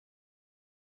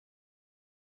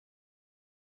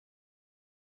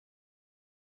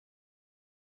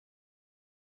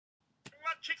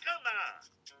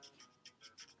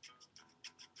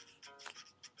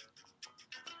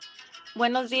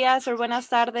Buenos días or buenas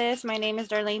tardes. My name is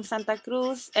Darlene Santa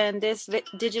Cruz, and this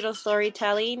digital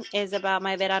storytelling is about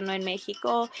my verano in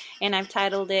Mexico, and I've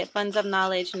titled it Funds of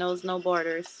Knowledge Knows No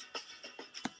Borders.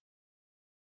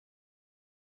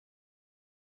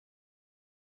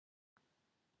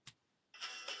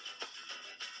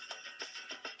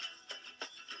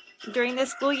 During the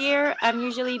school year, I'm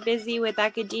usually busy with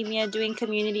academia, doing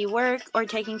community work, or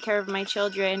taking care of my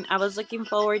children. I was looking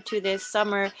forward to this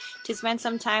summer to spend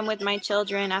some time with my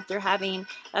children after having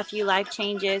a few life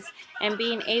changes and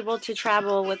being able to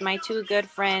travel with my two good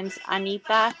friends,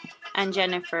 Anita and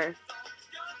Jennifer.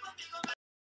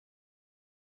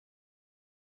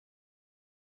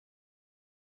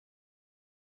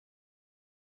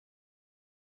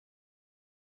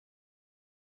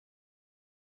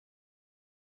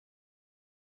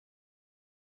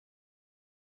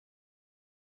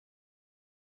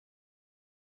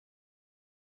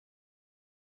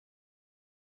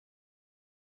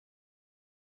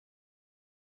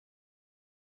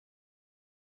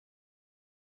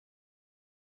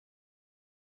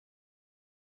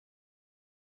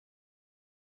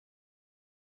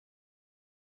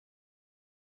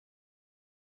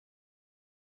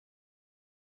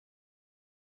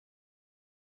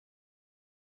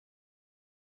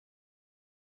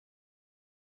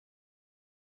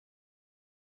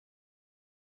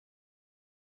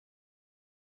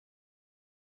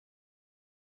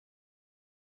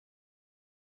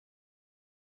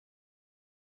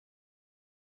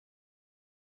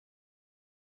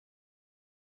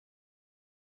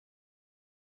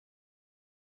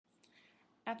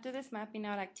 After this mapping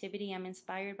out activity, I'm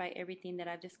inspired by everything that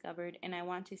I've discovered and I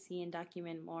want to see and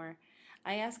document more.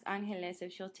 I asked Angeles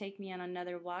if she'll take me on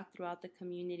another walk throughout the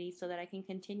community so that I can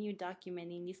continue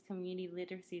documenting these community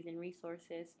literacies and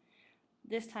resources.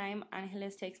 This time,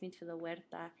 Angeles takes me to the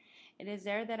huerta. It is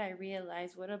there that I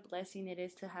realize what a blessing it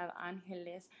is to have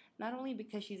Angeles, not only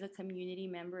because she's a community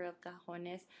member of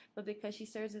Cajones, but because she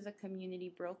serves as a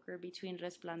community broker between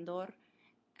Resplandor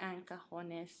and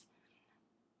Cajones.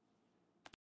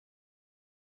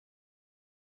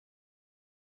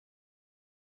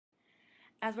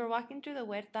 As we're walking through the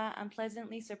huerta, I'm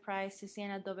pleasantly surprised to see an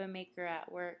adobe maker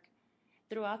at work.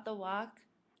 Throughout the walk,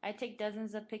 I take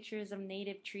dozens of pictures of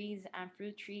native trees and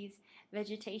fruit trees,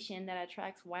 vegetation that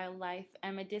attracts wildlife,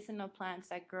 and medicinal plants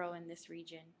that grow in this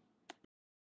region.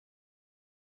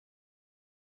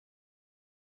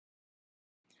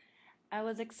 I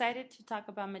was excited to talk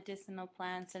about medicinal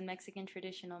plants and Mexican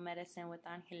traditional medicine with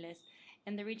Angeles.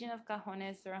 In the region of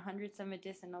Cajones, there are hundreds of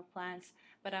medicinal plants,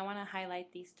 but I want to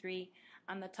highlight these three.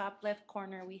 On the top left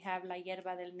corner, we have La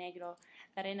Hierba del Negro.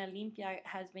 La Arena Limpia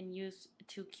has been used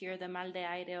to cure the mal de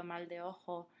aire or mal de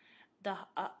ojo. The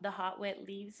hot, wet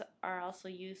leaves are also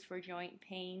used for joint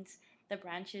pains. The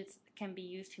branches can be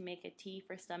used to make a tea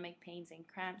for stomach pains and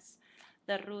cramps.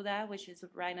 The ruda, which is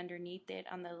right underneath it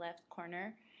on the left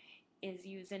corner, is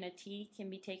used in a tea, can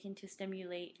be taken to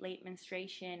stimulate late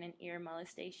menstruation and ear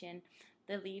molestation.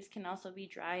 The leaves can also be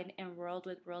dried and rolled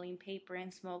with rolling paper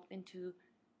and smoked into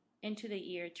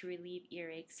the ear to relieve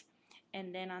earaches.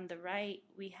 And then on the right,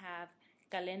 we have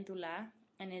calendula,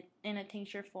 and in a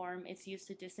tincture form, it's used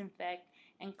to disinfect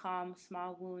and calm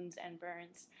small wounds and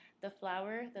burns.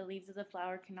 The leaves of the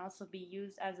flower can also be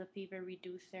used as a fever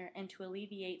reducer and to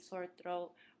alleviate sore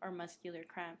throat or muscular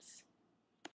cramps.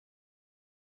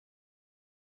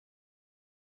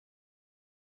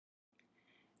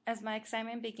 As my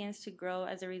excitement begins to grow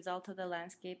as a result of the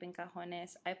landscape in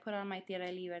Cajones, I put on my Tierra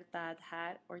y Libertad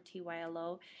hat, or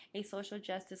TYLO, a social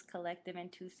justice collective in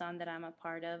Tucson that I'm a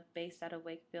part of, based out of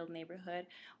Wakefield neighborhood.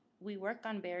 We work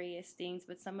on various things,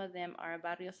 but some of them are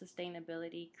barrio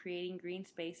sustainability, creating green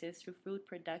spaces through food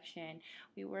production.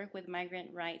 We work with migrant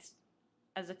rights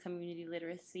as a community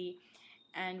literacy,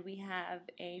 and we have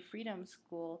a freedom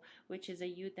school, which is a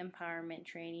youth empowerment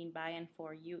training by and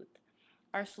for youth.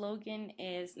 Our slogan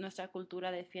is Nuestra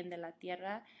cultura defiende la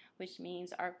tierra, which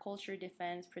means our culture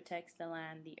defends, protects the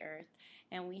land, the earth.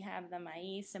 And we have the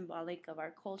maíz, symbolic of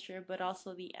our culture, but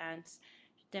also the ants,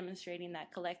 demonstrating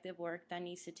that collective work that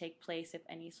needs to take place if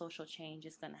any social change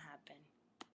is going to happen.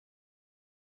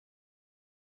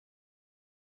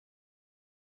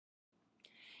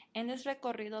 In this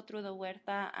recorrido through the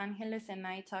huerta, Angeles and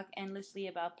I talk endlessly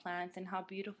about plants and how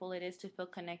beautiful it is to feel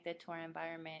connected to our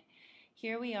environment.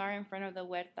 Here we are in front of the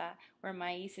huerta where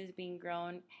maíz is being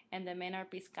grown and the men are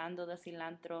piscando the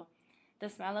cilantro. The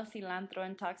smell of cilantro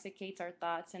intoxicates our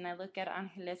thoughts, and I look at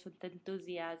Angeles with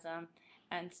enthusiasm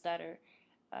and stutter.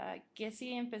 ¿Qué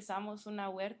si empezamos una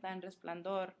huerta en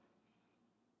Resplandor?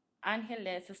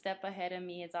 Angeles, a step ahead of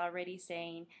me, is already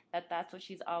saying that that's what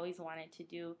she's always wanted to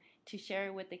do, to share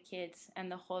it with the kids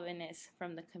and the jóvenes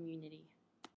from the community.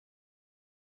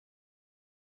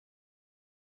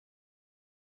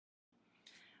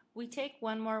 We take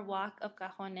one more walk of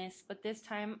Cajones, but this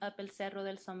time up El Cerro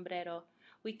del Sombrero.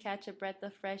 We catch a breath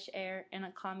of fresh air and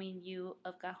a calming view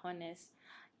of Cajones.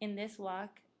 In this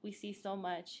walk, we see so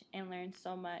much and learn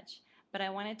so much, but I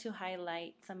wanted to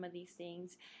highlight some of these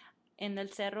things. In El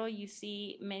Cerro, you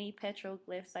see many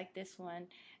petroglyphs like this one,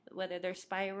 whether they're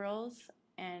spirals,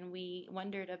 and we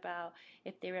wondered about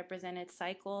if they represented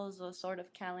cycles or sort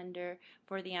of calendar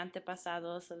for the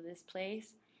antepasados of this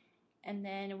place. And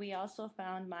then we also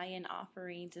found Mayan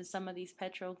offerings and some of these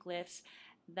petroglyphs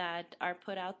that are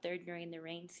put out there during the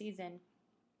rain season.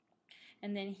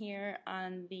 And then here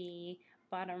on the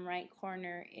bottom right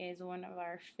corner is one of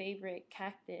our favorite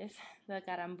cactus, the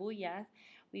carambulla.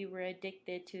 We were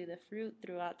addicted to the fruit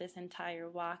throughout this entire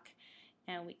walk,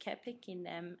 and we kept picking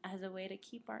them as a way to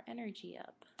keep our energy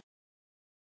up.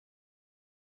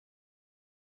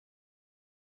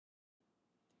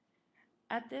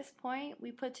 At this point,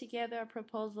 we put together a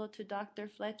proposal to Dr.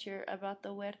 Fletcher about the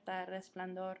Huerta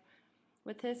Resplandor.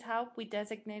 With his help, we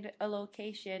designated a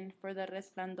location for the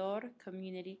Resplandor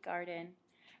Community Garden.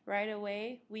 Right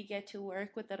away, we get to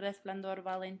work with the Resplandor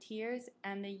volunteers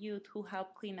and the youth who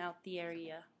help clean out the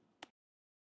area.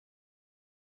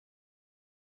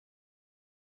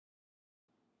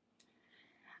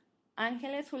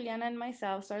 Angeles, Juliana, and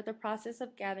myself start the process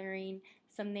of gathering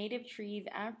some native trees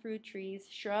and fruit trees,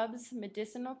 shrubs,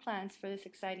 medicinal plants for this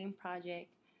exciting project.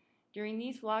 During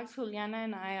these walks, Juliana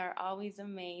and I are always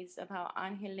amazed of how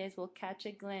Angeles will catch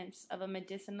a glimpse of a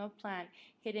medicinal plant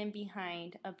hidden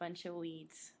behind a bunch of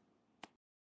weeds.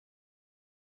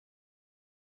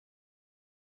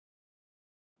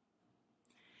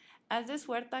 As this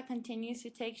huerta continues to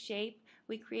take shape,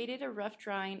 we created a rough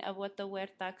drawing of what the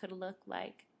huerta could look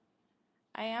like.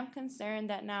 I am concerned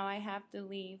that now I have to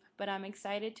leave, but I'm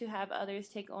excited to have others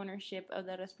take ownership of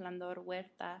the Resplandor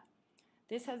Huerta.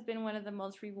 This has been one of the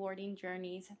most rewarding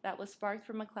journeys that was sparked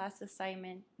from a class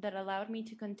assignment that allowed me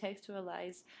to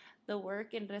contextualize the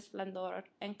work in Resplandor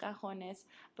and Cajones,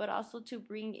 but also to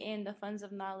bring in the funds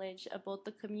of knowledge of both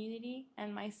the community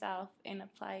and myself and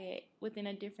apply it within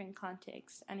a different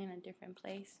context and in a different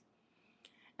place.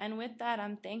 And with that,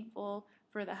 I'm thankful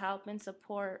for the help and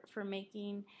support for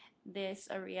making this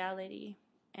a reality.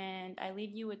 And I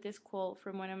leave you with this quote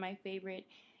from one of my favorite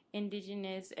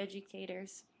indigenous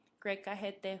educators, Greg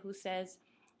Cajete, who says,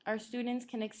 "Our students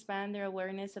can expand their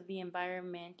awareness of the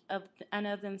environment and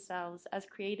of themselves as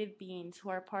creative beings who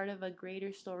are part of a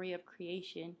greater story of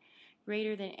creation,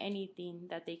 greater than anything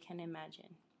that they can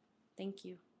imagine." Thank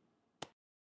you.